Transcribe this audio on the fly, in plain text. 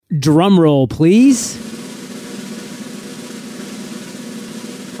Drum roll, please.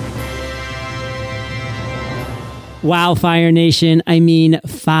 Wow, Fire Nation. I mean,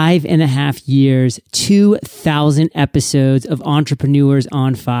 5.5 years, 2,000 episodes of Entrepreneurs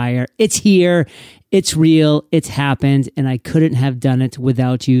on Fire. It's here. It's real. It's happened. And I couldn't have done it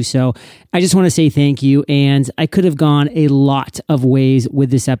without you. So I just want to say thank you. And I could have gone a lot of ways with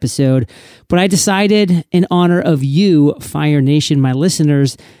this episode, but I decided in honor of you, Fire Nation, my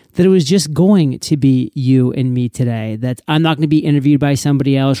listeners, that it was just going to be you and me today, that I'm not going to be interviewed by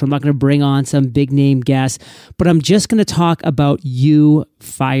somebody else, or I'm not going to bring on some big name guest, but I'm just going to talk about you,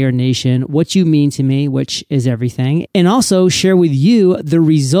 Fire Nation, what you mean to me, which is everything, and also share with you the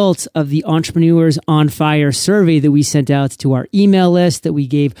results of the Entrepreneurs on Fire survey that we sent out to our email list that we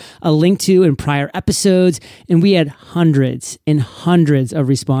gave a link to in prior episodes, and we had hundreds and hundreds of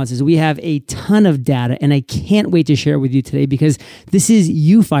responses. We have a ton of data, and I can't wait to share it with you today because this is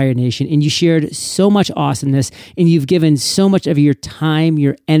you, Fire Nation, and you shared so much awesomeness, and you've given so much of your time,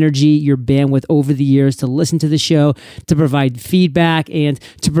 your energy, your bandwidth over the years to listen to the show, to provide feedback, and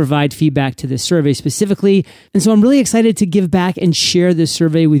to provide feedback to this survey specifically. And so I'm really excited to give back and share this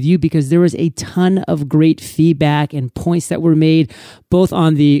survey with you because there was a ton of great feedback and points that were made, both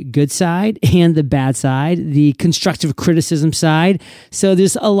on the good side and the bad side, the constructive criticism side. So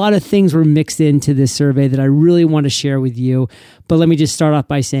there's a lot of things were mixed into this survey that I really want to share with you. But let me just start off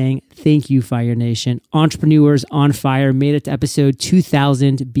by saying thank you, Fire Nation. Entrepreneurs on Fire made it to episode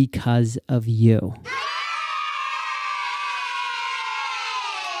 2000 because of you.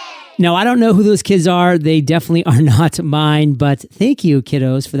 Now, I don't know who those kids are. They definitely are not mine, but thank you,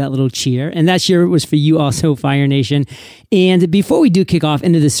 kiddos, for that little cheer. And that cheer was for you also, Fire Nation. And before we do kick off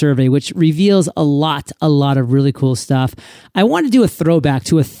into the survey, which reveals a lot of really cool stuff, I want to do a throwback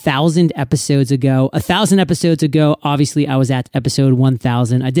to 1,000 episodes ago. 1,000 episodes ago, obviously, I was at episode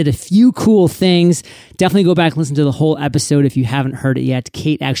 1,000. I did a few cool things. Definitely go back and listen to the whole episode if you haven't heard it yet.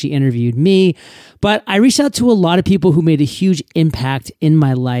 Kate actually interviewed me. But I reached out to a lot of people who made a huge impact in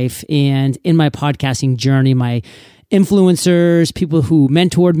my life and in my podcasting journey, my influencers, people who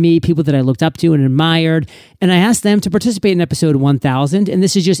mentored me, people that I looked up to and admired. And I asked them to participate in episode 1000. And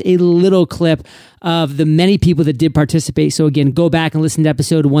this is just a little clip of the many people that did participate. So again, go back and listen to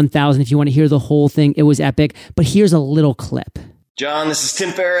episode 1000 if you want to hear the whole thing. It was epic. But here's a little clip. John, this is Tim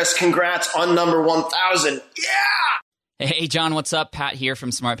Ferriss. Congrats on number 1000. Yeah! Hey, John, what's up? Pat here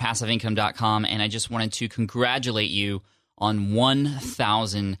from smartpassiveincome.com, and I just wanted to congratulate you on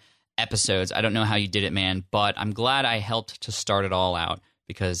 1,000 episodes. I don't know how you did it, man, but I'm glad I helped to start it all out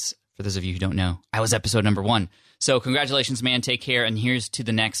because, for those of you who don't know, I was episode number 1. So congratulations, man. Take care, and here's to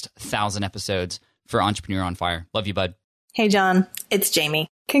the next 1,000 episodes for Entrepreneur on Fire. Love you, bud. Hey, John. It's Jamie.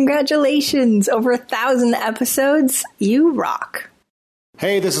 Congratulations. Over 1,000 episodes. You rock.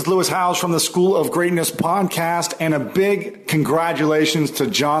 Hey, this is Lewis Howes from the School of Greatness podcast, and a big congratulations to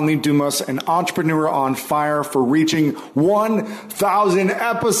John Lee Dumas and Entrepreneur on Fire for reaching 1,000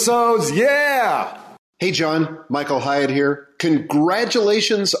 episodes. Yeah! Hey, John, Michael Hyatt here.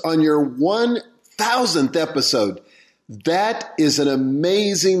 Congratulations on your 1,000th episode. That is an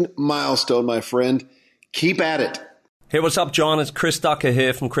amazing milestone, my friend. Keep at it. Hey, what's up, John? It's Chris Ducker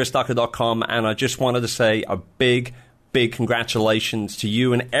here from chrisducker.com, and I just wanted to say a big congratulations to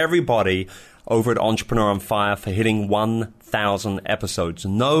you and everybody over at Entrepreneur on Fire for hitting 1,000 episodes.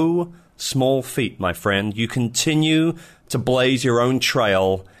 No small feat, my friend. You continue to blaze your own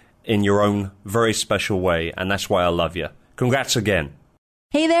trail in your own very special way, and that's why I love you. Congrats again.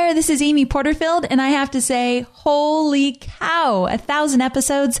 Hey there, this is Amy Porterfield, and I have to say, holy cow, 1,000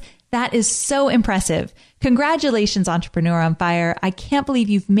 episodes. That is so impressive. Congratulations, Entrepreneur on Fire. I can't believe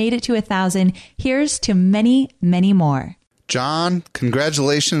you've made it to 1,000. Here's to many, many more. John,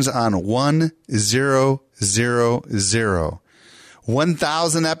 congratulations on 1,000.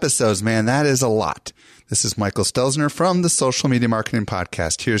 1,000 episodes, man. That is a lot. This is Michael Stelzner from the Social Media Marketing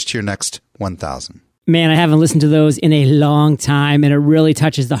Podcast. Here's to your next 1,000. Man, I haven't listened to those in a long time, and it really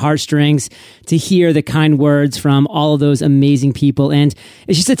touches the heartstrings to hear the kind words from all of those amazing people. And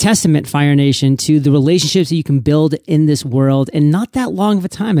it's just a testament, Fire Nation, to the relationships that you can build in this world in not that long of a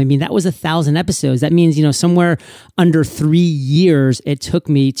time. I mean, that was 1,000 episodes. That means, somewhere under 3 years it took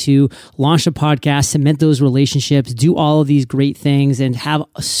me to launch a podcast, cement those relationships, do all of these great things, and have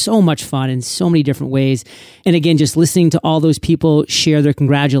so much fun in so many different ways. And again, just listening to all those people share their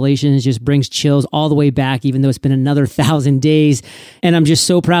congratulations just brings chills all the way way back, even though it's been another 1,000 days. And I'm just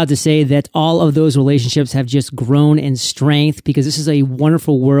so proud to say that all of those relationships have just grown in strength, because this is a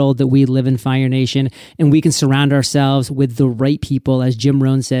wonderful world that we live in, Fire Nation, and we can surround ourselves with the right people. As Jim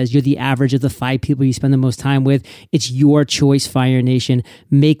Rohn says, you're the average of the 5 people you spend the most time with. It's your choice, Fire Nation.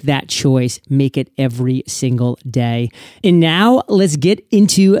 Make that choice. Make it every single day. And now let's get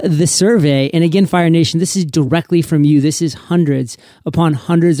into the survey. And again, Fire Nation, this is directly from you. This is hundreds upon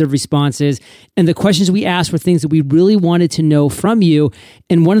hundreds of responses. And the questions we asked were things that we really wanted to know from you.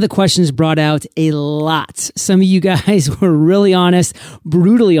 And one of the questions brought out a lot. Some of you guys were really honest,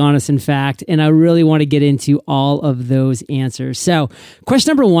 brutally honest, in fact. And I really want to get into all of those answers. So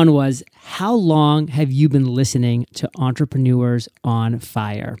question number 1 was, how long have you been listening to Entrepreneurs on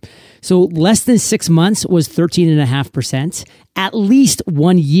Fire? So less than 6 months was 13.5%. At least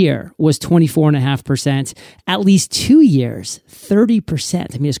 1 year was 24.5%. At least 2 years,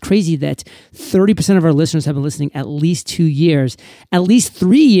 30%. I mean, it's crazy that 30% of our listeners have been listening at least 2 years. At least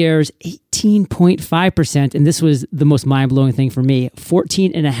 3 years, 18.5%. And this was the most mind-blowing thing for me.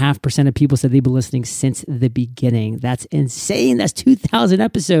 14.5% of people said they've been listening since the beginning. That's insane. That's 2,000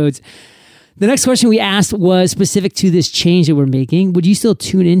 episodes. The next question we asked was specific to this change that we're making. Would you still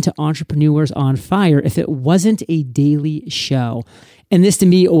tune into Entrepreneurs on Fire if it wasn't a daily show? And this to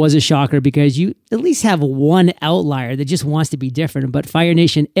me was a shocker, because you at least have one outlier that just wants to be different. But Fire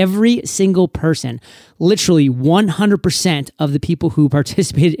Nation, every single person, literally 100% of the people who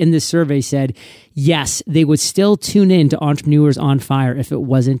participated in this survey said, yes, they would still tune in to Entrepreneurs on Fire if it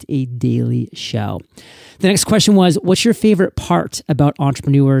wasn't a daily show. The next question was, what's your favorite part about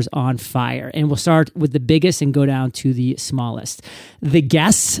Entrepreneurs on Fire? And we'll start with the biggest and go down to the smallest. The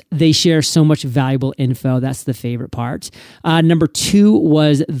guests, they share so much valuable info. That's the favorite part. Number 2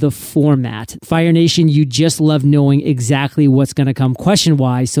 was the format. Fire Nation, you just love knowing exactly what's going to come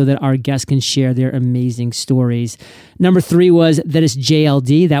question-wise so that our guests can share their amazing stories. Number 3 was that it's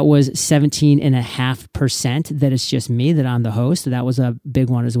JLD. That was 17.5%. That it's just me, that I'm the host. That was a big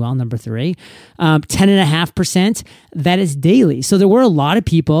one as well, number 3. 10.5%, that is daily. So there were a lot of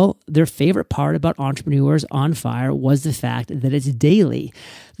people, their favorite part about Entrepreneurs on Fire was the fact that it's daily.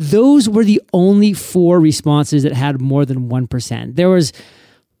 Those were the only 4 responses that had more than 1%. There was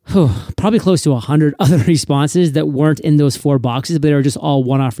probably close to 100 other responses that weren't in those 4 boxes, but they were just all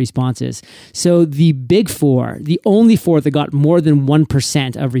one-off responses. So the big 4, the only 4 that got more than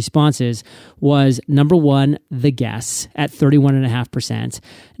 1% of responses was number 1, the guests at 31.5%.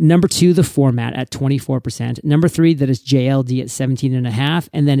 Number 2, the format at 24%. Number 3, that is JLD at 17.5%.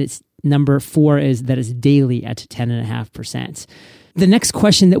 And then it's number 4 is that it's daily at 10.5%. The next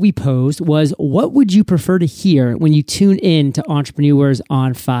question that we posed was, what would you prefer to hear when you tune in to Entrepreneurs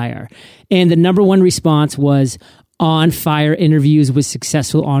on Fire? And the number 1 response was, on Fire interviews with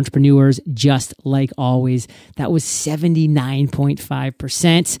successful entrepreneurs, just like always. That was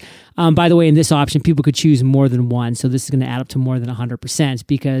 79.5%. By the way, in this option, people could choose more than one. So this is going to add up to more than 100%,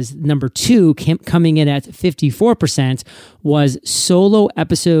 because number 2 coming in at 54% was solo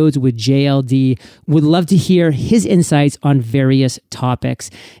episodes with JLD. Would love to hear his insights on various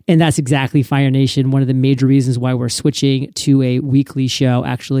topics. And that's exactly, Fire Nation, one of the major reasons why we're switching to a weekly show.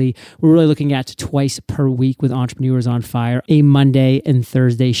 Actually, we're really looking at twice per week with Entrepreneurs on Fire, a Monday and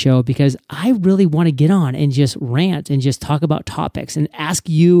Thursday show, because I really want to get on and just rant and just talk about topics and ask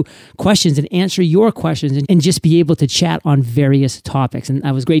you questions and answer your questions and just be able to chat on various topics. And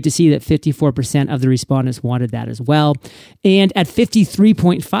it was great to see that 54% of the respondents wanted that as well. And at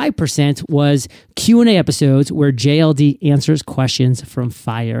 53.5% was Q&A episodes where JLD answers questions from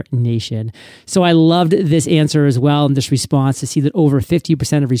Fire Nation. So I loved this answer as well, and this response, to see that over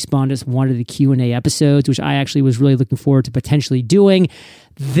 50% of respondents wanted the Q&A episodes, which I actually was really looking forward to potentially doing.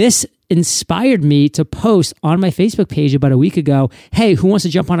 This inspired me to post on my Facebook page about a week ago, hey, who wants to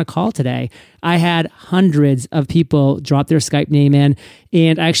jump on a call today? I had hundreds of people drop their Skype name in,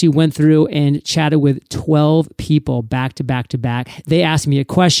 and I actually went through and chatted with 12 people back to back to back. They asked me a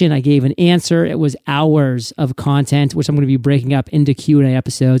question. I gave an answer. It was hours of content, which I'm going to be breaking up into Q&A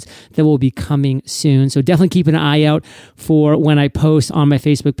episodes that will be coming soon. So definitely keep an eye out for when I post on my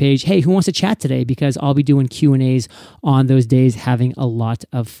Facebook page, hey, who wants to chat today? Because I'll be doing Q&As on those days, having a lot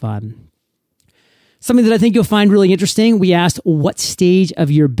of fun. Something that I think you'll find really interesting, we asked, what stage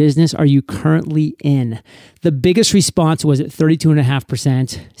of your business are you currently in? The biggest response was at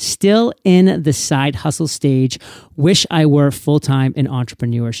 32.5%. Still in the side hustle stage. Wish I were full-time in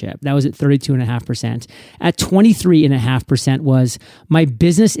entrepreneurship. That was at 32.5%. At 23.5% was my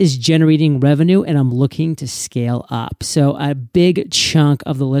business is generating revenue and I'm looking to scale up. So a big chunk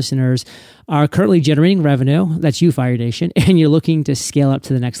of the listeners are currently generating revenue. That's you, Fire Nation, and you're looking to scale up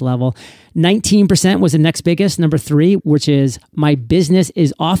to the next level. 19% was the next biggest, number 3, which is my business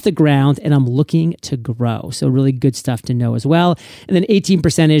is off the ground and I'm looking to grow. So really good stuff to know as well. And then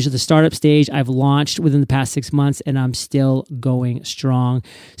 18% is the startup stage. I've launched within the past 6 months and I'm still going strong.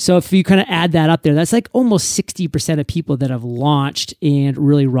 So if you kind of add that up there, that's like almost 60% of people that have launched and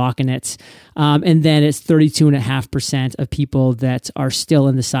really rocking it. And then it's 32.5% of people that are still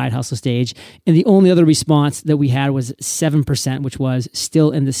in the side hustle stage. And the only other response that we had was 7%, which was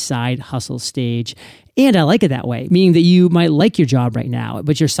still in the side hustle stage. And I like it that way, meaning that you might like your job right now,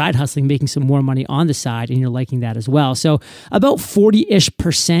 but you're side hustling, making some more money on the side, and you're liking that as well. So about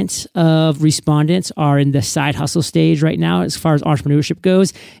 40-ish% of respondents are in the side hustle stage right now as far as entrepreneurship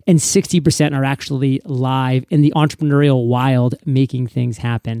goes, and 60% are actually live in the entrepreneurial wild, making things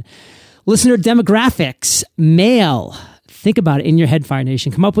happen. Listener demographics, male. Think about it in your head, Fire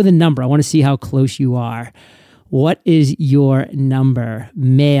Nation. Come up with a number. I want to see how close you are. What is your number?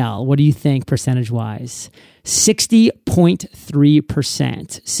 Male. What do you think percentage-wise?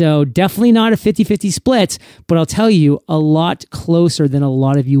 60.3%. So definitely not a 50-50 split, but I'll tell you, a lot closer than a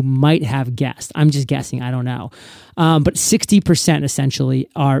lot of you might have guessed. I'm just guessing. I don't know. But 60% essentially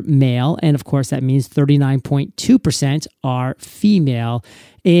are male. And of course, that means 39.2% are female.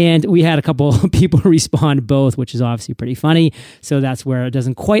 And we had a couple of people respond both, which is obviously pretty funny. So that's where it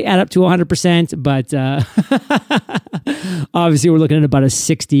doesn't quite add up to 100%. But obviously, we're looking at about a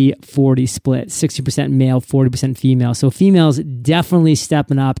 60-40 split, 60% male, 40% female. So females definitely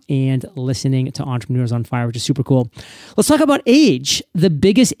stepping up and listening to Entrepreneurs on Fire, which is super cool. Let's talk about age. The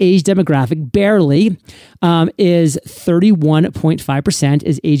biggest age demographic, barely, is 31.5%,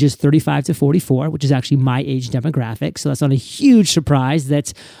 is ages 35 to 44, which is actually my age demographic. So that's not a huge surprise that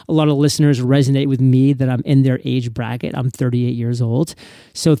a lot of listeners resonate with me that I'm in their age bracket. I'm 38 years old.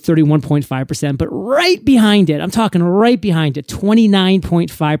 So 31.5%, but right behind it, I'm talking right behind it,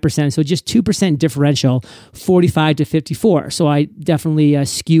 29.5%. So just 2% differential, 45 to 54. So I definitely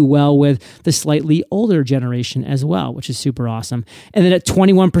skew well with the slightly older generation as well, which is super awesome. And then at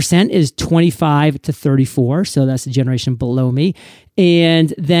 21% is 25 to 34. So that's the generation below me.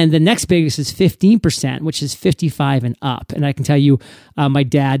 And then the next biggest is 15%, which is 55 and up. And I can tell you, my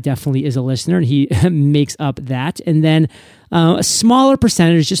dad definitely is a listener, and he makes up that. And then a smaller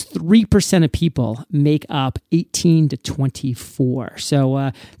percentage, just 3% of people make up 18 to 24.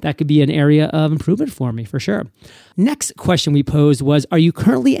 So that could be an area of improvement for me, for sure. Next question we posed was, are you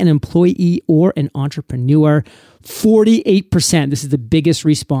currently an employee or an entrepreneur? 48%, this is the biggest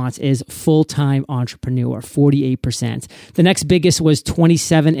response, is full-time entrepreneur, 48%. The next biggest was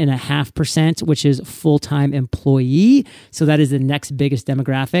 27.5%, which is full-time employee. So that is the next biggest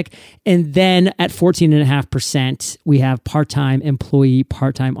demographic. And then at 14.5%, we have part-time employee,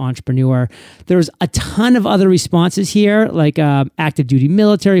 part-time entrepreneur. There's a ton of other responses here, like active duty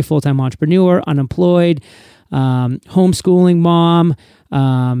military, full-time entrepreneur, unemployed, homeschooling mom,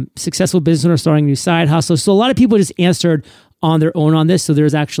 successful business owner starting a new side hustle. So a lot of people just answered on their own on this. So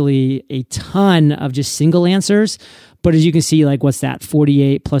there's actually a ton of just single answers. But as you can see, like, what's that?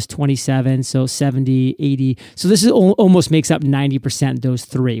 48 plus 27, so 70, 80. So this is almost makes up 90%, those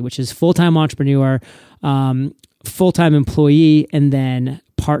three, which is full-time entrepreneur, full-time employee, and then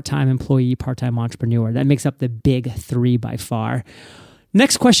part-time employee, part-time entrepreneur. That makes up the big three by far.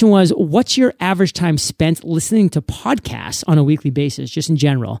 Next question was, what's your average time spent listening to podcasts on a weekly basis, just in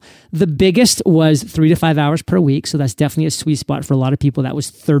general? The biggest was 3 to 5 hours per week. So that's definitely a sweet spot for a lot of people. That was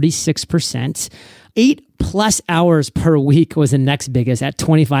 36%. 8+ hours per week was the next biggest at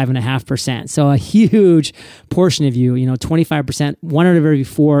 25.5%. So a huge portion of you, 25%, 1 out of every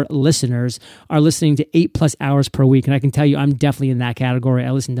 4 listeners are listening to 8+ hours per week. And I can tell you, I'm definitely in that category.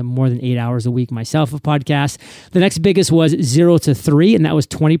 I listen to more than 8 hours a week myself of podcasts. The next biggest was 0 to 3, and that was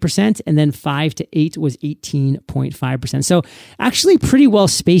 20%. And then 5 to 8 was 18.5%. So actually pretty well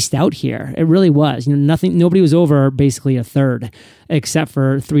spaced out here. It really was. Nobody was over basically a third, except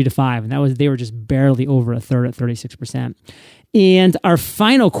for 3 to 5. And they were just barely over a third at 36%. And our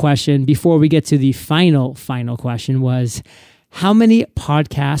final question, before we get to the final question, was, how many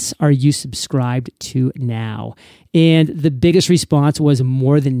podcasts are you subscribed to now? And the biggest response was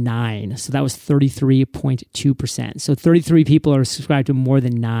more than 9. So that was 33.2%. So 33 people are subscribed to more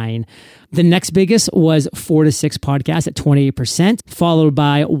than 9. The next biggest was 4 to 6 podcasts at 28%, followed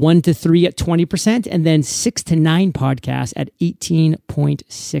by 1 to 3 at 20%, and then 6 to 9 podcasts at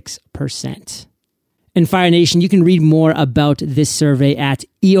 18.6%. And Fire Nation, you can read more about this survey at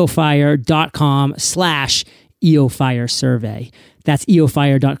eofire.com/EOFire survey. That's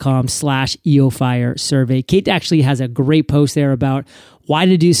eofire.com/EOFire survey. Kate actually has a great post there about why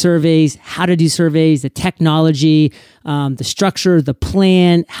to do surveys, how to do surveys, the technology, the structure, the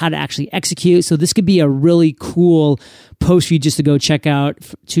plan, how to actually execute. So this could be a really cool post for you just to go check out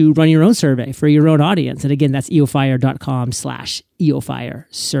to run your own survey for your own audience. And again, that's eofire.com/EOFire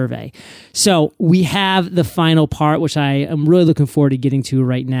survey. So we have the final part, which I am really looking forward to getting to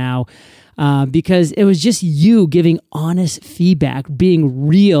right now. Because it was just you giving honest feedback, being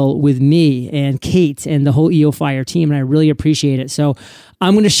real with me and Kate and the whole EOFire team, and I really appreciate it. So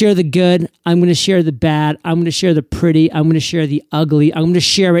I'm going to share the good, I'm going to share the bad, I'm going to share the pretty, I'm going to share the ugly, I'm going to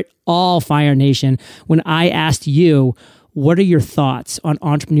share it all, Fire Nation. When I asked you, what are your thoughts on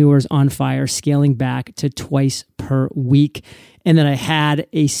Entrepreneurs on Fire scaling back to twice per week? And then I had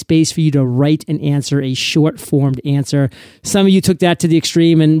a space for you to write an answer, a short-formed answer. Some of you took that to the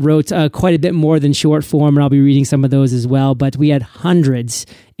extreme and wrote quite a bit more than short form, and I'll be reading some of those as well. But we had hundreds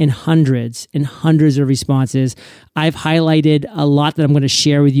and hundreds and hundreds of responses. I've highlighted a lot that I'm going to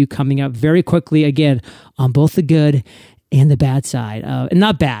share with you coming up very quickly, again, on both the good and the bad side. And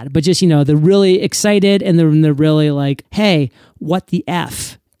not bad, but just, the really excited and the really like, hey, what the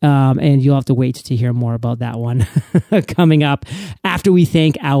F? And you'll have to wait to hear more about that one coming up after we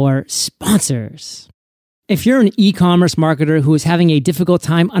thank our sponsors. If you're an e-commerce marketer who is having a difficult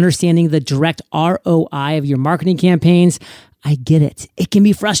time understanding the direct ROI of your marketing campaigns, I get it. It can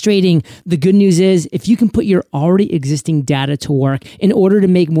be frustrating. The good news is if you can put your already existing data to work in order to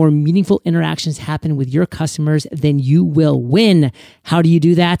make more meaningful interactions happen with your customers, then you will win. How do you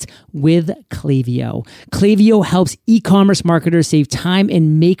do that? With Klaviyo. Klaviyo helps e-commerce marketers save time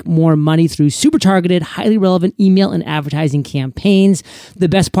and make more money through super targeted, highly relevant email and advertising campaigns. The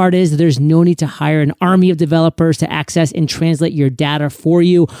best part is there's no need to hire an army of developers to access and translate your data for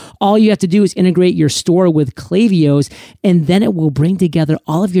you. All you have to do is integrate your store with Klaviyo's, and then it will bring together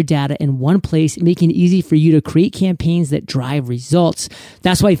all of your data in one place, making it easy for you to create campaigns that drive results.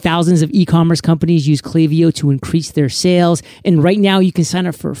 That's why thousands of e-commerce companies use Klaviyo to increase their sales. And right now you can sign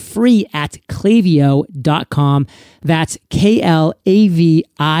up for free at klaviyo.com. That's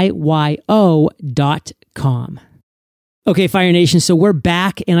KLAVIYO.com. Okay, Fire Nation, so we're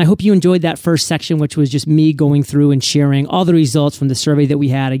back, and I hope you enjoyed that first section, which was just me going through and sharing all the results from the survey that we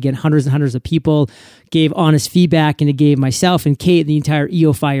had. Again, hundreds and hundreds of people gave honest feedback, and it gave myself and Kate, the entire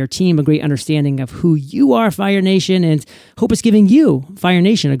EOFire team, a great understanding of who you are, Fire Nation, and hope it's giving you, Fire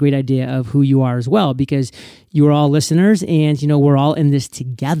Nation, a great idea of who you are as well, because you're all listeners, and we're all in this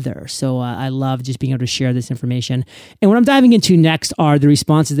together. So I love just being able to share this information. And what I'm diving into next are the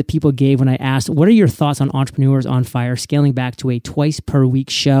responses that people gave when I asked, what are your thoughts on Entrepreneurs on Fire scaling back to a twice per week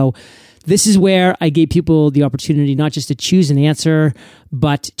show? This is where I gave people the opportunity not just to choose an answer,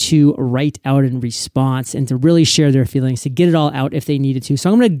 but to write out in response and to really share their feelings, to get it all out if they needed to.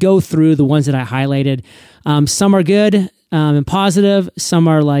 So I'm going to go through the ones that I highlighted. Some are good and positive. Some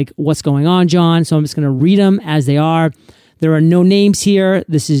are like, what's going on, John? So I'm just going to read them as they are. There are no names here.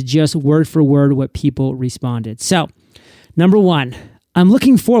 This is just word for word what people responded. So, number 1. I'm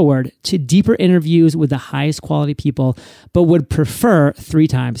looking forward to deeper interviews with the highest quality people, but would prefer 3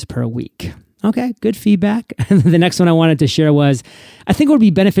 times per week. Okay, good feedback. The next one I wanted to share was, I think it would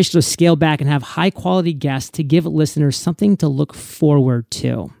be beneficial to scale back and have high quality guests to give listeners something to look forward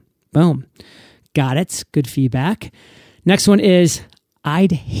to. Boom. Got it. Good feedback. Next one is,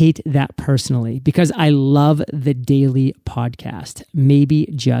 I'd hate that personally because I love the daily podcast. Maybe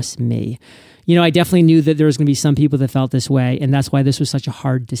just me. I definitely knew that there was going to be some people that felt this way, and that's why this was such a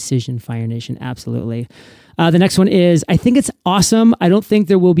hard decision, Fire Nation. Absolutely. The next one is, I think it's awesome. I don't think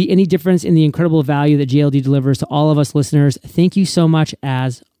there will be any difference in the incredible value that JLD delivers to all of us listeners. Thank you so much,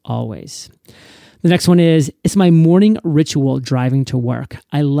 as always. The next one is, it's my morning ritual driving to work.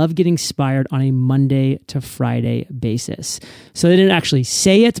 I love getting inspired on a Monday to Friday basis. So they didn't actually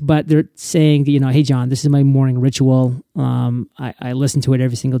say it, but they're saying, hey, John, this is my morning ritual. I listen to it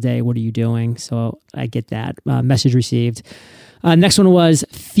every single day. What are you doing? So I get that. Message received. Next one was,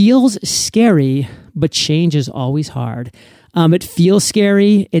 feels scary, but change is always hard. It feels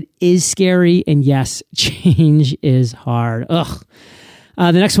scary. It is scary. And yes, change is hard. Ugh.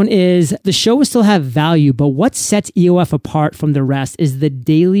 The next one is, the show will still have value, but what sets EOF apart from the rest is the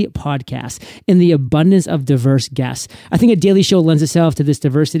daily podcast and the abundance of diverse guests. I think a daily show lends itself to this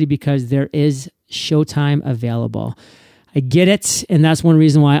diversity because there is showtime available. I get it, and that's one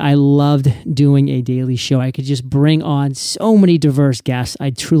reason why I loved doing a daily show. I could just bring on so many diverse guests. I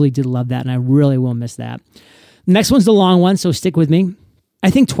truly did love that, and I really will miss that. Next one's the long one, so stick with me. I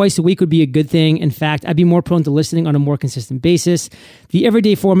think twice a week would be a good thing. In fact, I'd be more prone to listening on a more consistent basis. The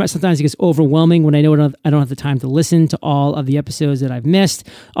everyday format sometimes gets overwhelming when I know I don't have the time to listen to all of the episodes that I've missed.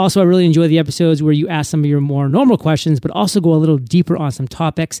 Also, I really enjoy the episodes where you ask some of your more normal questions, but also go a little deeper on some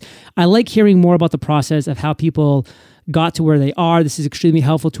topics. I like hearing more about the process of how people got to where they are. This is extremely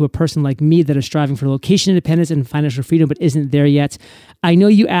helpful to a person like me that is striving for location independence and financial freedom, but isn't there yet. I know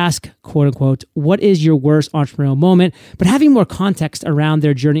you ask, quote unquote, what is your worst entrepreneurial moment? But having more context around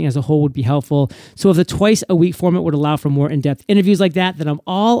their journey as a whole would be helpful. So if the twice a week format would allow for more in-depth interviews like that, then I'm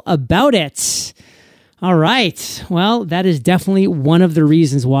all about it. All right. Well, that is definitely one of the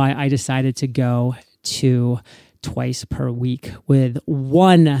reasons why I decided to go to twice per week with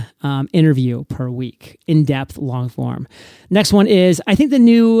one interview per week, in-depth, long form. Next one is, I think the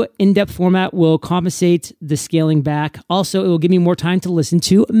new in-depth format will compensate the scaling back. Also, it will give me more time to listen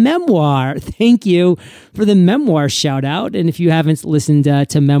to Memoir. Thank you for the Memoir shout out. And if you haven't listened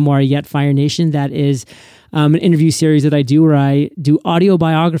to Memoir yet, Fire Nation, that is an interview series that I do where I do audio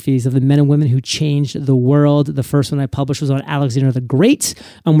biographies of the men and women who changed the world. The first one I published was on Alexander the Great.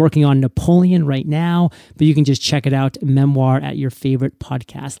 I'm working on Napoleon right now, but you can just check it out, Memoir, at your favorite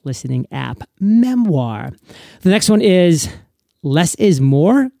podcast listening app, Memoir. The next one is, less is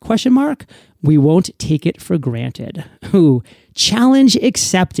more, ? We won't take it for granted. Ooh, challenge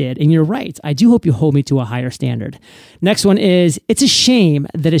accepted. And you're right. I do hope you hold me to a higher standard. Next one is, it's a shame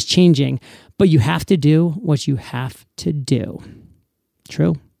that it's changing, but you have to do what you have to do.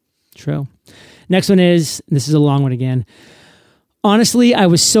 True. Next one is, this is a long one again. Honestly, I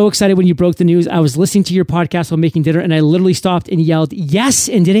was so excited when you broke the news. I was listening to your podcast while making dinner, and I literally stopped and yelled, yes,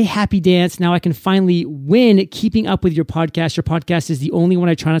 and did a happy dance. Now I can finally win keeping up with your podcast. Your podcast is the only one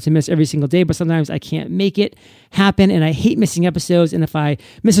I try not to miss every single day, but sometimes I can't make it happen, and I hate missing episodes. And if I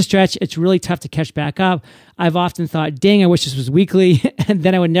miss a stretch, it's really tough to catch back up. I've often thought, dang, I wish this was weekly, and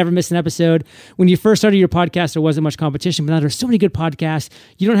then I would never miss an episode. When you first started your podcast, there wasn't much competition, but now there's so many good podcasts.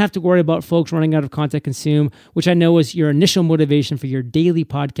 You don't have to worry about folks running out of content to consume, which I know was your initial motivation for your daily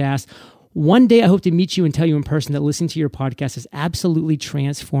podcast. One day, I hope to meet you and tell you in person that listening to your podcast has absolutely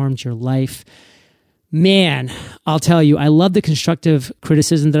transformed your life. Man, I'll tell you, I love the constructive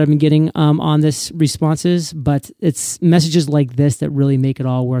criticism that I've been getting on this responses, but it's messages like this that really make it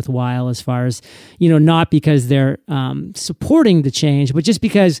all worthwhile, as far as, not because they're supporting the change, but just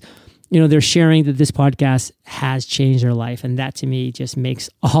because, they're sharing that this podcast has changed their life. And that to me just makes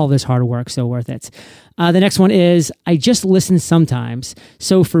all this hard work so worth it. The next one is, I just listen sometimes.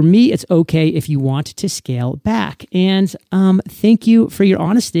 So for me, it's okay if you want to scale back. And thank you for your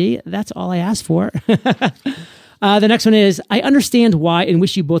honesty. That's all I asked for. The next one is, I understand why and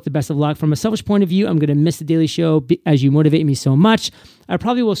wish you both the best of luck. From a selfish point of view, I'm going to miss the daily show as you motivate me so much. I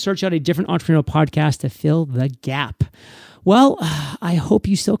probably will search out a different entrepreneurial podcast to fill the gap. Well, I hope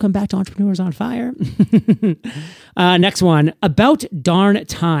you still come back to Entrepreneurs on Fire. Next one, about darn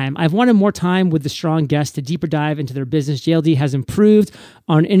time. I've wanted more time with the strong guests to deeper dive into their business. JLD has improved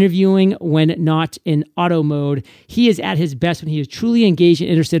on interviewing when not in auto mode. He is at his best when he is truly engaged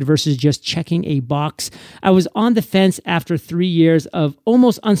and interested versus just checking a box. I was on the fence after 3 years of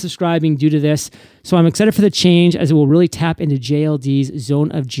almost unsubscribing due to this, so I'm excited for the change as it will really tap into JLD's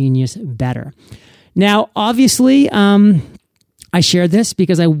zone of genius better. Now, obviously, I shared this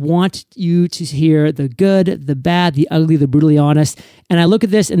because I want you to hear the good, the bad, the ugly, the brutally honest. And I look at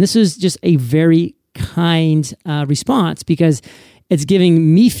this, and this is just a very kind response because it's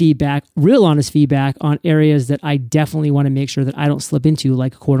giving me feedback, real honest feedback on areas that I definitely want to make sure that I don't slip into,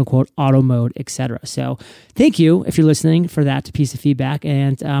 like quote unquote auto mode, etc. So thank you if you're listening for that piece of feedback.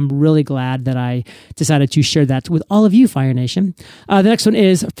 And I'm really glad that I decided to share that with all of you, Fire Nation. The next one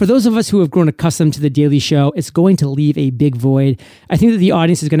is, for those of us who have grown accustomed to the daily show, it's going to leave a big void. I think that the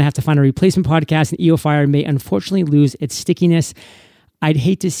audience is going to have to find a replacement podcast, and EO Fire may unfortunately lose its stickiness. I'd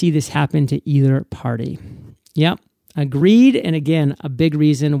hate to see this happen to either party. Yep. Agreed. And again, a big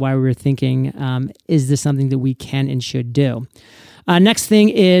reason why we were thinking, is this something that we can and should do? Next thing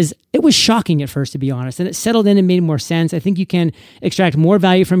is, it was shocking at first, to be honest, and it settled in and made more sense. I think you can extract more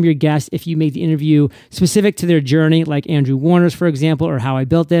value from your guests if you make the interview specific to their journey, like Andrew Warner's, for example, or how I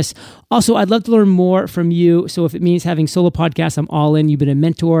built this. Also, I'd love to learn more from you. So if it means having solo podcasts, I'm all in. You've been a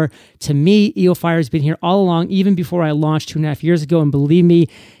mentor to me. EO Fire has been here all along, even before I launched 2.5 years ago. And believe me,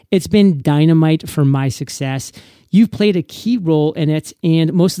 it's been dynamite for my success. You've played a key role in it,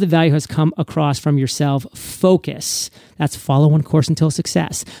 and most of the value has come across from yourself. Focus. That's follow one course until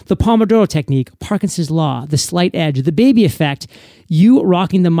success. The Pomodoro technique, Parkinson's law, the slight edge, the baby effect, you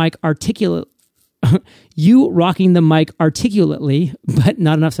rocking the mic articulately, but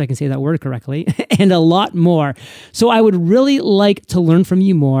not enough so I can say that word correctly, and a lot more. So I would really like to learn from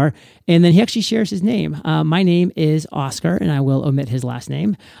you more. And then he actually shares his name. My name is Oscar, and I will omit his last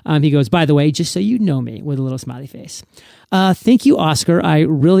name. He goes, by the way, just so you know me, with a little smiley face. Thank you, Oscar. I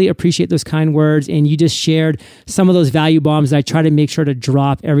really appreciate those kind words. And you just shared some of those value bombs that I try to make sure to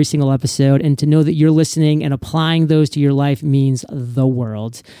drop every single episode. And to know that you're listening and applying those to your life means the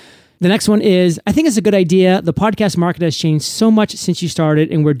world. The next one is, I think it's a good idea. The podcast market has changed so much since you started,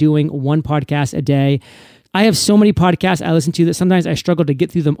 and we're doing one podcast a day. I have so many podcasts I listen to that sometimes I struggle to get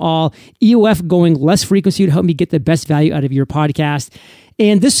through them all. EOF going less frequency to help me get the best value out of your podcast.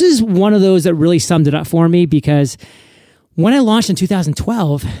 And this is one of those that really summed it up for me, because when I launched in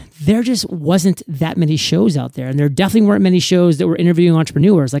 2012, there just wasn't that many shows out there. And there definitely weren't many shows that were interviewing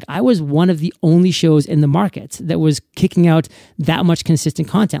entrepreneurs. Like, I was one of the only shows in the market that was kicking out that much consistent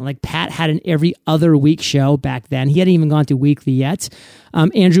content. Like, Pat had an every other week show back then. He hadn't even gone to weekly yet.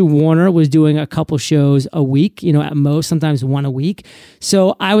 Andrew Warner was doing a couple shows a week, at most, sometimes one a week.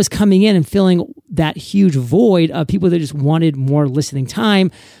 So I was coming in and filling that huge void of people that just wanted more listening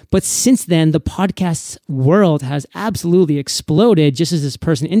time. But since then, the podcast world has absolutely exploded, just as this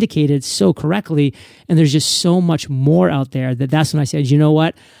person indicated so correctly. And there's just so much more out there that's when I said, you know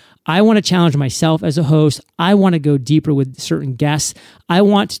what? I want to challenge myself as a host. I want to go deeper with certain guests. I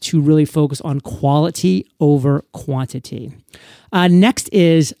want to really focus on quality over quantity. Next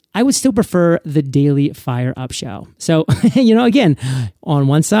is, I would still prefer the Daily Fire Up show. So, again, on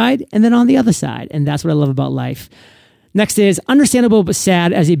one side and then on the other side. And that's what I love about life. Next is, understandable but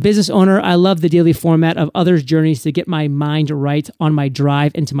sad. As a business owner, I love the daily format of others' journeys to get my mind right on my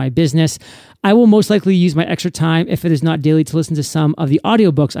drive into my business. I will most likely use my extra time, if it is not daily, to listen to some of the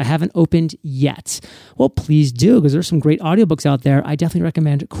audiobooks I haven't opened yet. Well, please do, because there's some great audiobooks out there. I definitely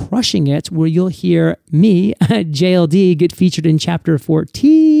recommend Crushing It, where you'll hear me, JLD, get featured in chapter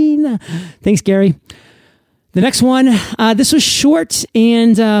 14. Thanks, Gary. The next one, this was short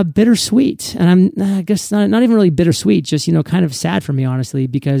and bittersweet. And I guess not even really bittersweet, just, kind of sad for me, honestly,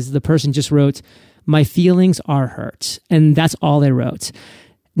 because the person just wrote, my feelings are hurt. And that's all they wrote.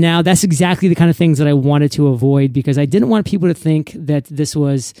 Now, that's exactly the kind of things that I wanted to avoid, because I didn't want people to think that this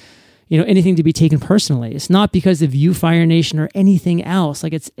was, anything to be taken personally. It's not because of you, Fire Nation, or anything else.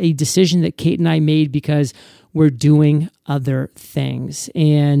 Like, it's a decision that Kate and I made because we're doing other things.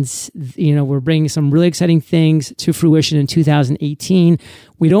 And, we're bringing some really exciting things to fruition in 2018.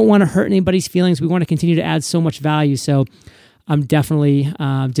 We don't want to hurt anybody's feelings. We want to continue to add so much value. So I'm definitely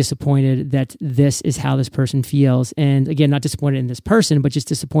disappointed that this is how this person feels. And again, not disappointed in this person, but just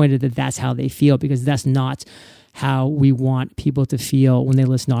disappointed that that's how they feel, because that's not how we want people to feel when they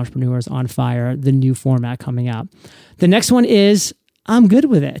listen to Entrepreneurs on Fire, the new format coming up. The next one is, I'm good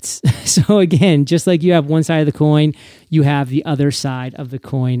with it. So again, just like you have one side of the coin, you have the other side of the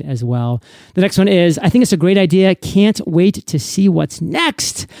coin as well. The next one is, I think it's a great idea. Can't wait to see what's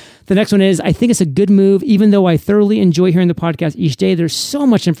next. The next one is, I think it's a good move. Even though I thoroughly enjoy hearing the podcast each day, there's so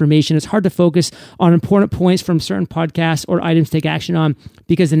much information. It's hard to focus on important points from certain podcasts or items to take action on,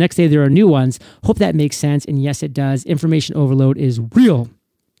 because the next day there are new ones. Hope that makes sense. And yes, it does. Information overload is real.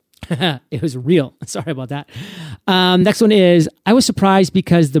 It was real. Sorry about that. Next one is, I was surprised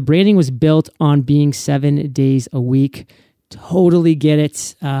because the branding was built on being 7 days a week. Totally get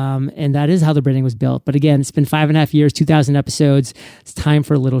it. And that is how the branding was built. But again, it's been 5.5 years, 2,000 episodes. It's time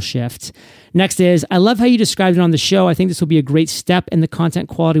for a little shift. Next is, I love how you described it on the show. I think this will be a great step and the content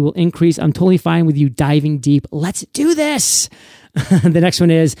quality will increase. I'm totally fine with you diving deep. Let's do this. The next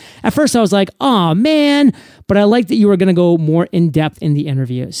one is, at first I was like, oh man, but I like that you were going to go more in depth in the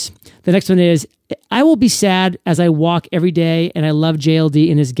interviews. The next one is, I will be sad as I walk every day, and I love JLD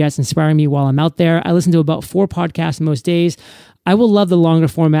and his guests inspiring me while I'm out there. I listen to about 4 podcasts most days. I will love the longer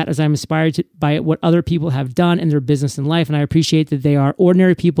format as I'm inspired by what other people have done in their business and life, and I appreciate that they are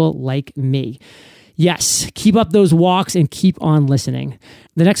ordinary people like me. Yes, keep up those walks and keep on listening.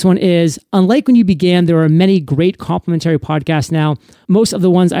 The next one is, unlike when you began, there are many great complimentary podcasts now. Most of the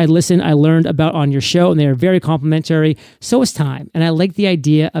ones I listened, I learned about on your show, and they are very complimentary. So is time. And I like the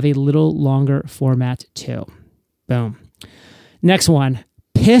idea of a little longer format too. Boom. Next one,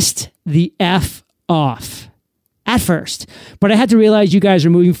 pissed the F off. At first, but I had to realize you guys are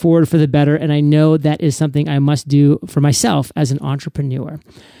moving forward for the better, and I know that is something I must do for myself as an entrepreneur.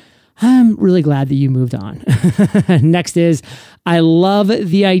 I'm really glad that you moved on. Next is, I love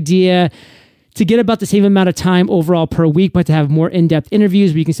the idea to get about the same amount of time overall per week, but to have more in-depth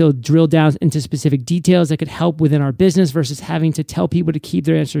interviews where you can still drill down into specific details that could help within our business versus having to tell people to keep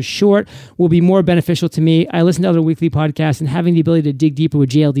their answers short will be more beneficial to me. I listen to other weekly podcasts, and having the ability to dig deeper with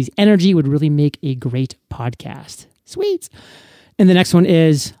JLD's energy would really make a great podcast. Sweet. And the next one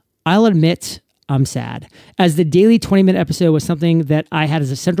is, I'll admit I'm sad, as the daily 20-minute episode was something that I had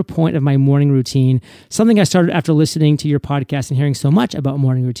as a central point of my morning routine, something I started after listening to your podcast and hearing so much about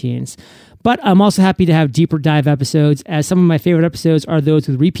morning routines. But I'm also happy to have deeper dive episodes, as some of my favorite episodes are those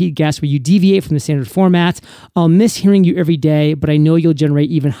with repeat guests where you deviate from the standard format. I'll miss hearing you every day, but I know you'll generate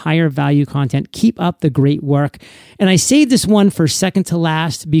even higher value content. Keep up the great work. And I saved this one for second to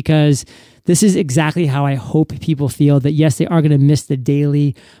last because this is exactly how I hope people feel, that yes, they are going to miss the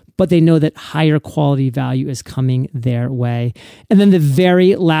daily, but they know that higher quality value is coming their way. And then the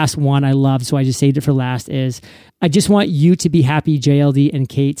very last one I love, so I just saved it for last, is I just want you to be happy, JLD and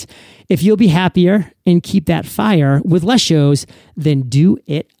Kate. If you'll be happier and keep that fire with less shows, then do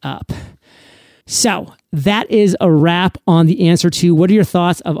it up. So that is a wrap on the answer to what are your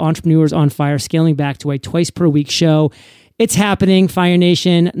thoughts of Entrepreneurs on Fire scaling back to a twice per week show. It's happening, Fire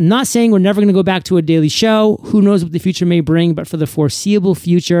Nation. Not saying we're never going to go back to a daily show. Who knows what the future may bring, but for the foreseeable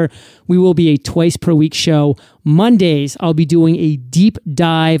future, we will be a twice per week show. Mondays, I'll be doing a deep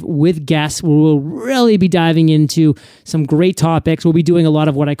dive with guests where we'll really be diving into some great topics. We'll be doing a lot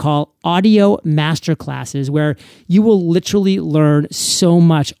of what I call audio masterclasses, where you will literally learn so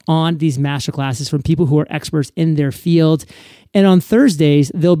much on these masterclasses from people who are experts in their field. And on Thursdays,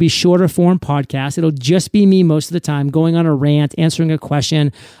 there'll be shorter form podcasts. It'll just be me most of the time going on a rant, answering a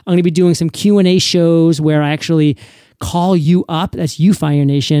question. I'm going to be doing some Q&A shows where I actually call you up, that's you, Fire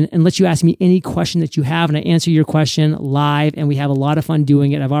Nation, and let you ask me any question that you have, and I answer your question live, and we have a lot of fun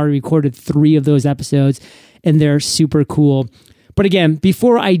doing it. I've already recorded 3 of those episodes, and they're super cool. But again,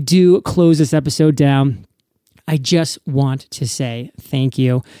 before I do close this episode down, I just want to say thank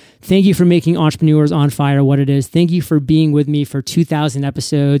you. Thank you for making Entrepreneurs on Fire what it is. Thank you for being with me for 2,000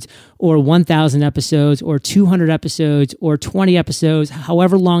 episodes or 1,000 episodes or 200 episodes or 20 episodes,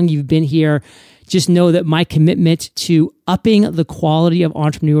 however long you've been here. Just know that my commitment to upping the quality of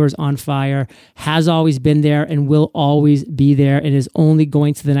Entrepreneurs on Fire has always been there and will always be there, and is only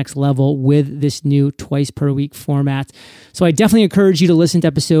going to the next level with this new twice per week format. So I definitely encourage you to listen to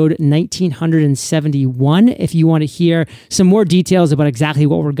episode 1971 if you want to hear some more details about exactly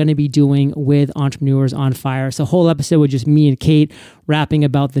what we're going to be doing with Entrepreneurs on Fire. It's a whole episode with just me and Kate rapping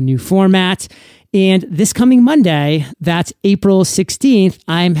about the new format. And this coming Monday, that's April 16th,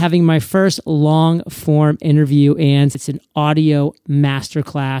 I'm having my first long form interview, and it's an audio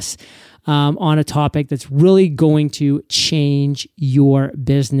masterclass on a topic that's really going to change your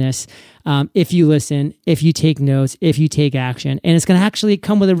business if you listen, if you take notes, if you take action. And it's going to actually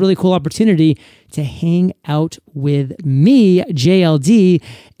come with a really cool opportunity to hang out with me, JLD,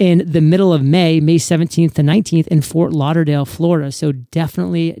 in the middle of May 17th to 19th in Fort Lauderdale, Florida. So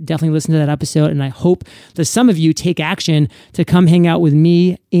definitely listen to that episode. And I hope that some of you take action to come hang out with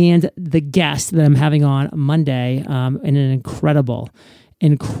me and the guest that I'm having on Monday in an incredible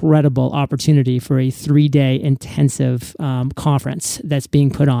opportunity for a 3-day intensive conference that's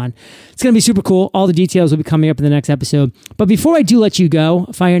being put on. It's going to be super cool. All the details will be coming up in the next episode. But before I do let you go,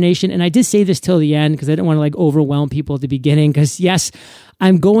 Fire Nation, and I did say this till the end because I didn't want to overwhelm people at the beginning, because yes,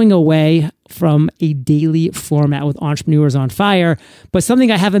 I'm going away from a daily format with Entrepreneurs on Fire, but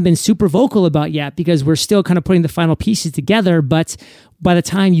something I haven't been super vocal about yet because we're still kind of putting the final pieces together. But by the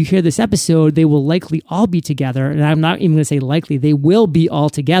time you hear this episode, they will likely all be together. And I'm not even going to say likely, they will be all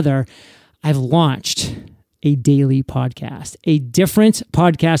together. I've launched a daily podcast, a different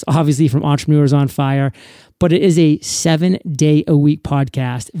podcast, obviously from Entrepreneurs on Fire, but it is a 7-day-a-week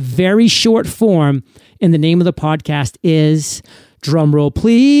podcast, very short form. And the name of the podcast is, drumroll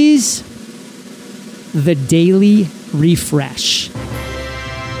please, The Daily Refresh.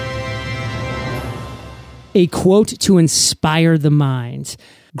 A quote to inspire the mind.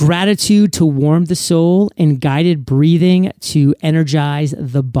 gratitude to warm the soul, and guided breathing to energize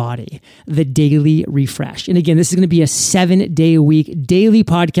the body. The Daily Refresh. And again, this is going to be a 7-day-a-week daily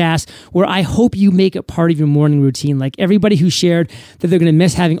podcast where I hope you make it part of your morning routine. Like everybody who shared that they're going to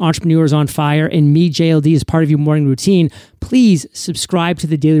miss having Entrepreneurs on Fire and me, JLD, as part of your morning routine, please subscribe to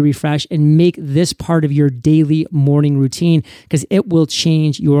the Daily Refresh and make this part of your daily morning routine because it will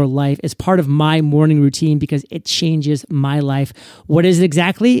change your life. It's part of my morning routine because it changes my life. What is it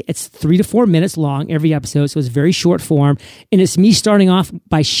exactly? It's 3 to 4 minutes long every episode, so it's very short form. And it's me starting off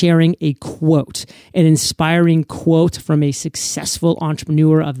by sharing a quote, an inspiring quote from a successful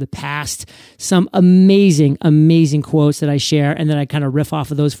entrepreneur of the past. Some amazing, amazing quotes that I share, and then I kind of riff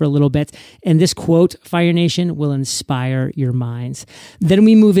off of those for a little bit. And this quote, Fire Nation, will inspire your minds. Then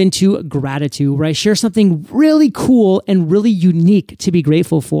we move into gratitude, where I share something really cool and really unique to be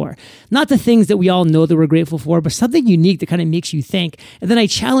grateful for. Not the things that we all know that we're grateful for, but something unique that kind of makes you think. And then I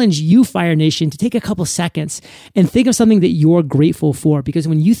challenge you, Fire Nation, to take a couple seconds and think of something that you're grateful for. Because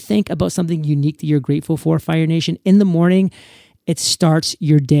when you think about something unique that you're grateful for, Fire Nation, in the morning, it starts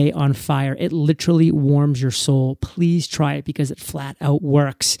your day on fire. It literally warms your soul. Please try it because it flat out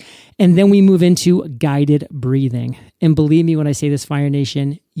works. And then we move into guided breathing. And believe me when I say this, Fire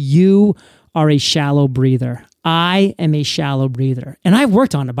Nation, you are a shallow breather. I am a shallow breather. And I've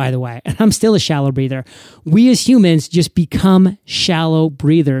worked on it, by the way, and I'm still a shallow breather. We as humans just become shallow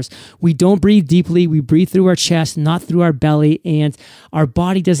breathers. We don't breathe deeply. We breathe through our chest, not through our belly, and our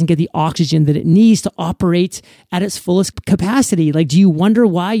body doesn't get the oxygen that it needs to operate at its fullest capacity. Like, do you wonder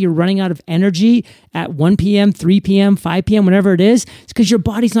why you're running out of energy at 1 p.m., 3 p.m., 5 p.m., whenever it is? It's because your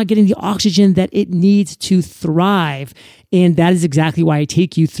body's not getting the oxygen that it needs to thrive. And that is exactly why I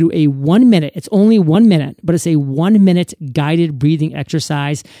take you through a 1 minute. It's only 1 minute, but it's a 1 minute guided breathing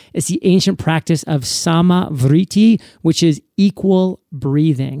exercise. It's the ancient practice of Samavriti, which is equal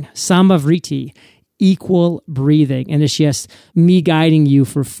breathing. Samavriti, equal breathing. And it's just me guiding you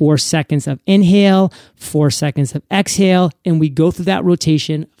for 4 seconds of inhale, 4 seconds of exhale. And we go through that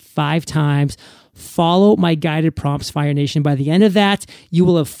rotation 5 times. Follow my guided prompts, Fire Nation. By the end of that, you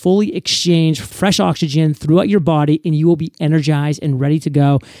will have fully exchanged fresh oxygen throughout your body and you will be energized and ready to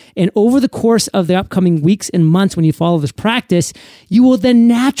go. And over the course of the upcoming weeks and months, when you follow this practice, you will then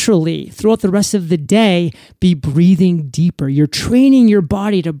naturally, throughout the rest of the day, be breathing deeper. You're training your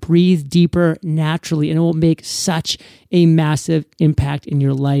body to breathe deeper naturally, and it will make such a massive impact in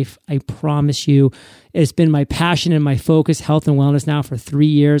your life. I promise you. It's been my passion and my focus, health and wellness, now for 3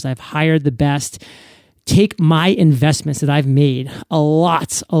 years. I've hired the best. Take my investments that I've made, a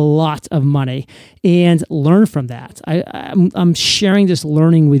lot of money, and learn from that. I'm sharing this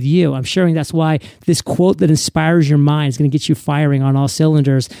learning with you. I'm sharing that's why this quote that inspires your mind is going to get you firing on all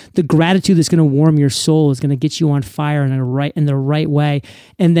cylinders. The gratitude that's going to warm your soul is going to get you on fire in the right way.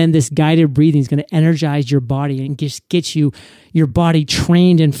 And then this guided breathing is going to energize your body and just get you your body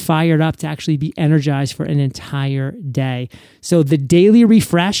trained and fired up to actually be energized for an entire day. So the Daily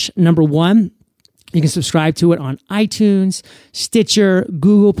Refresh, number 1, you can subscribe to it on iTunes, Stitcher,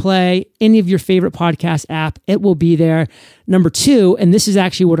 Google Play, any of your favorite podcast app. It will be there. Number 2, and this is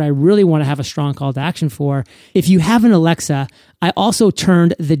actually what I really want to have a strong call to action for. If you have an Alexa, I also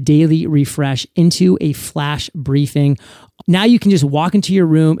turned the Daily Refresh into a flash briefing. Now you can just walk into your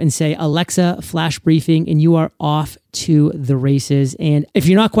room and say, Alexa, flash briefing, and you are off to the races. And if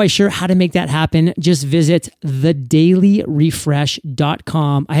you're not quite sure how to make that happen, just visit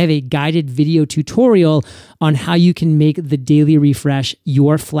thedailyrefresh.com. I have a guided video tutorial on how you can make the Daily Refresh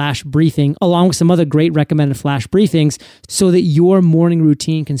your flash briefing, along with some other great recommended flash briefings, so that your morning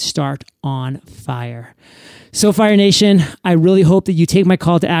routine can start on fire. So Fire Nation, I really hope that you take my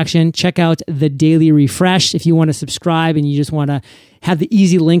call to action. Check out the Daily Refresh. If you want to subscribe and you just want to have the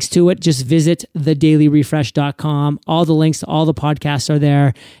easy links to it, just visit thedailyrefresh.com. All the links to all the podcasts are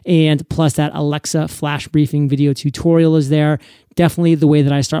there. And plus that Alexa flash briefing video tutorial is there. Definitely the way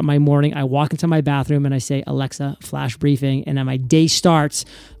that I start my morning. I walk into my bathroom and I say, Alexa, flash briefing. And then my day starts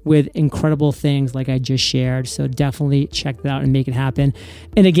with incredible things like I just shared. So definitely check that out and make it happen.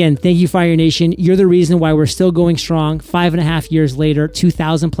 And again, thank you, Fire Nation. You're the reason why we're still going strong 5.5 years later,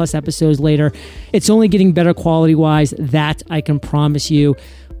 2,000 plus episodes later. It's only getting better quality-wise. That I can promise you.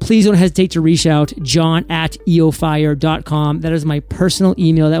 Please don't hesitate to reach out, john@eofire.com. That is my personal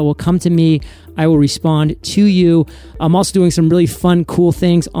email that will come to me. I will respond to you. I'm also doing some really fun, cool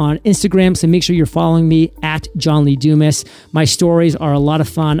things on Instagram, so make sure you're following me at John Lee Dumas. My stories are a lot of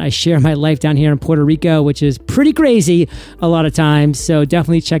fun. I share my life down here in Puerto Rico, which is pretty crazy a lot of times, so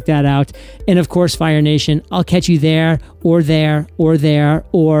definitely check that out. And of course, Fire Nation, I'll catch you there, or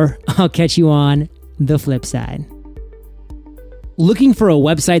I'll catch you on the flip side. Looking for a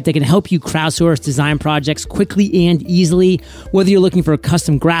website that can help you crowdsource design projects quickly and easily? Whether you're looking for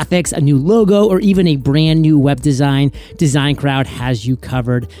custom graphics, a new logo, or even a brand new web design, DesignCrowd has you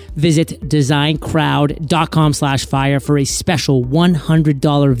covered. Visit designcrowd.com/fire for a special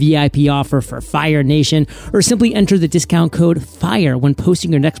 $100 VIP offer for Fire Nation, or simply enter the discount code FIRE when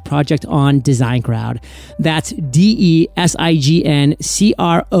posting your next project on DesignCrowd. That's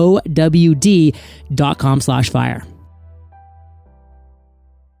DESIGNCROWD.com/fire.